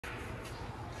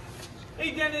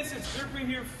Hey Dennis, it's Gurpreet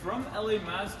here from LA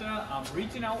Mazda. I'm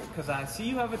reaching out because I see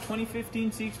you have a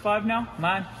 2015 CX-5 now.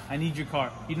 Man, I need your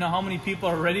car. You know how many people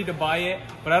are ready to buy it,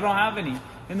 but I don't have any.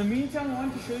 In the meantime, I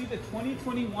wanted to show you the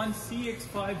 2021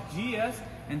 CX-5 GS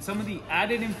and some of the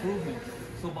added improvements.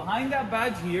 So behind that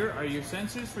badge here are your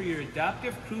sensors for your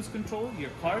adaptive cruise control.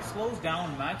 Your car slows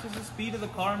down, matches the speed of the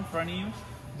car in front of you.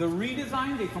 The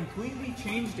redesign, they completely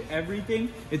changed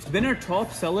everything. It's been our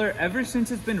top seller ever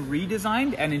since it's been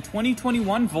redesigned, and in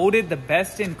 2021 voted the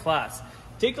best in class.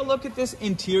 Take a look at this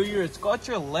interior. It's got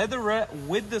your leatherette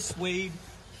with the suede,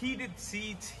 heated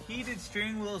seats, heated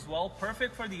steering wheel as well.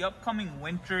 Perfect for the upcoming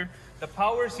winter. The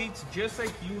power seats just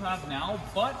like you have now,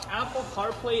 but Apple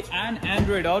CarPlay and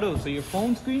Android Auto. So your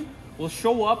phone screen will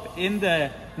show up in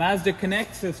the Mazda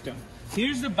Connect system.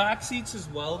 Here's the back seats as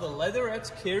well. The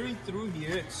leatherettes carry through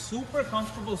here. It's super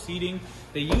comfortable seating.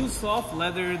 They use soft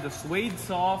leather, the suede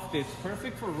soft. It's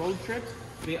perfect for road trips.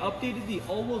 They updated the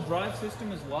all-wheel drive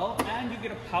system as well, and you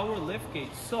get a power lift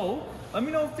gate. So let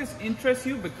me know if this interests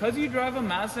you. Because you drive a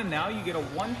Mazda now, you get a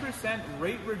 1%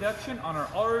 rate reduction on our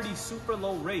already super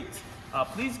low rates.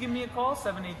 Please give me a call,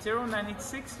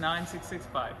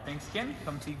 780-986-9665. Thanks again.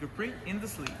 Come see Gurpreet in the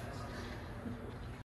sleep.